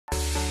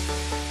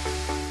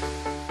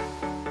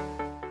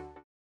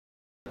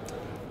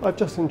I've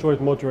just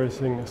enjoyed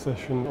moderating a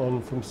session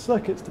on From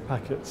Circuits to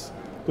Packets,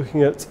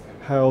 looking at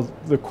how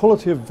the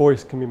quality of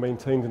voice can be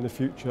maintained in the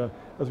future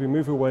as we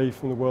move away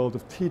from the world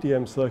of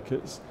TDM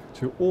circuits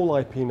to all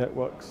IP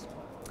networks.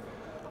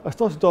 I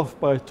started off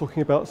by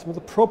talking about some of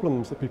the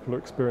problems that people are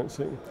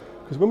experiencing,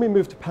 because when we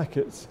move to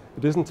packets,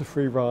 it isn't a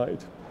free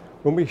ride.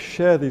 When we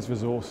share these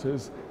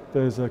resources,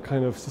 there's a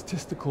kind of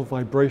statistical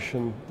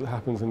vibration that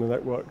happens in the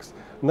networks,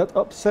 and that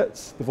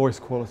upsets the voice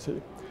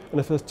quality. And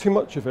if there's too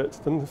much of it,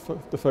 then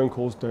the phone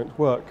calls don't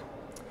work.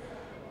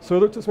 So I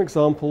looked at some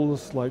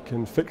examples, like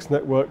in fixed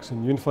networks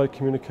and unified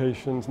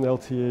communications and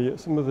LTE, at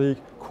some of the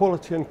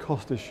quality and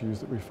cost issues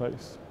that we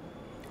face.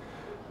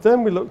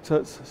 Then we looked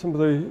at some of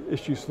the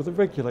issues for the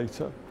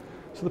regulator.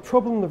 So the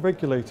problem the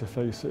regulator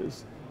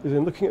faces is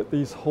in looking at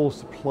these whole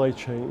supply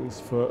chains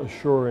for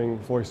assuring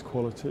voice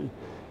quality,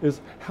 is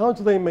how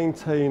do they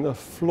maintain a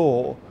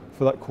floor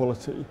for that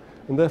quality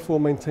and therefore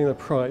maintain a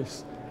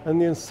price and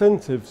the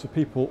incentives for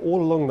people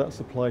all along that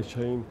supply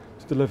chain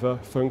to deliver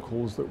phone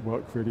calls that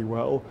work really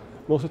well,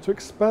 and also to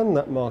expand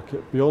that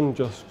market beyond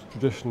just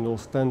traditional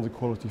standard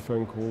quality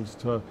phone calls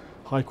to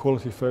high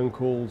quality phone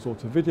calls or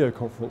to video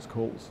conference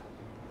calls.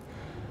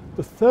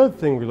 The third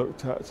thing we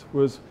looked at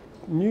was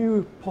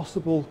new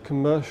possible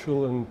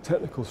commercial and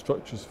technical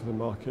structures for the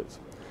market.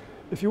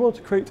 If you want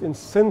to create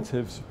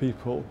incentives for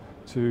people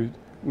to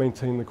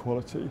maintain the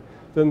quality,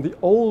 then the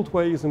old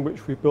ways in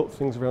which we built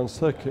things around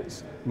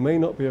circuits may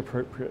not be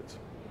appropriate.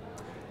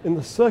 In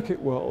the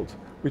circuit world,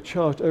 we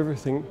charged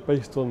everything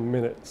based on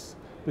minutes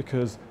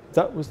because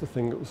that was the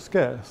thing that was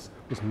scarce,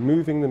 was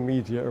moving the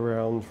media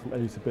around from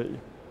A to B.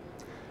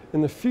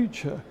 In the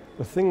future,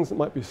 the things that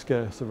might be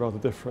scarce are rather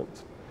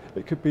different.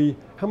 It could be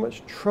how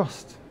much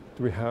trust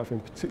do we have in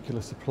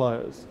particular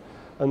suppliers,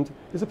 and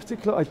is a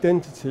particular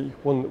identity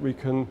one that we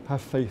can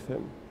have faith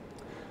in.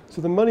 So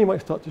the money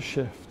might start to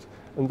shift,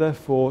 and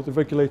therefore the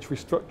regulatory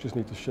structures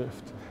need to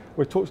shift.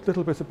 We talked a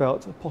little bit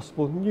about a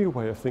possible new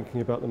way of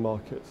thinking about the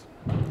market.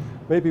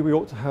 Maybe we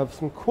ought to have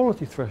some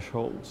quality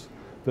thresholds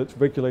that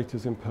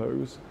regulators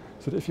impose,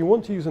 so that if you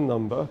want to use a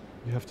number,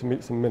 you have to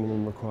meet some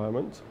minimum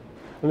requirement.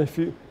 And if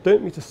you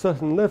don't meet a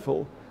certain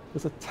level,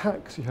 there's a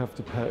tax you have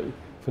to pay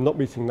for not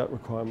meeting that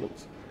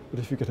requirement. But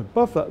if you get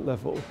above that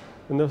level,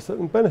 then there are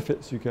certain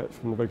benefits you get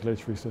from the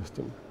regulatory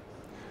system.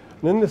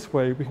 And in this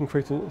way, we can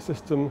create a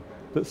system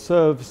that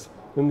serves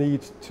the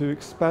need to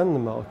expand the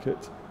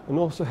market and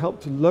also help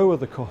to lower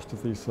the cost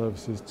of these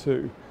services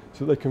too,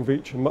 so that they can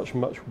reach a much,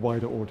 much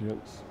wider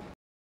audience.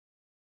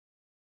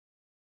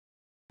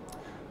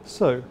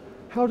 So,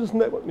 how does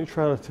network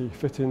neutrality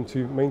fit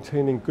into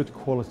maintaining good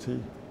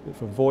quality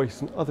for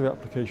voice and other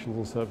applications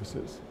and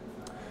services?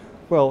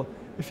 Well,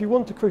 if you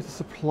want to create a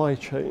supply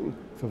chain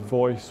for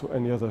voice or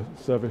any other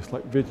service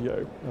like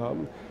video,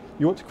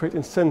 you want to create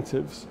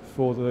incentives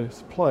for the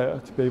supplier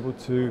to be able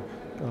to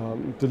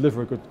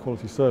deliver a good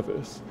quality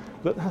service.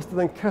 That has to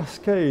then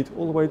cascade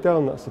all the way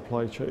down that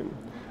supply chain.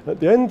 And at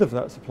the end of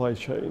that supply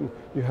chain,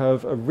 you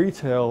have a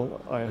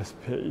retail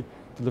ISP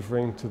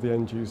delivering to the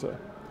end user.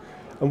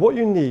 And what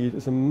you need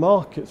is a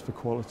market for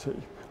quality,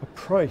 a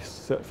price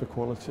set for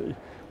quality,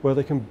 where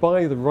they can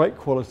buy the right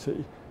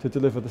quality to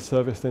deliver the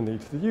service they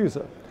need to the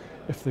user.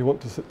 If they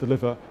want to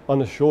deliver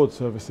unassured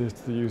services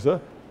to the user,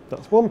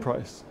 that's one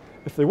price.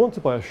 If they want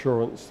to buy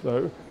assurance,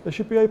 though, they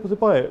should be able to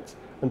buy it.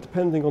 And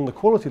depending on the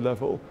quality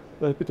level,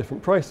 there'd be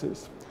different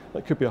prices.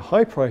 That could be a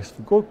high price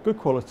for good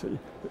quality,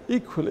 but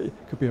equally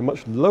could be a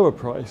much lower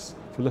price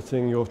for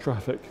letting your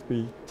traffic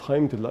be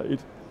time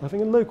delayed,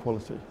 having a low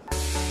quality.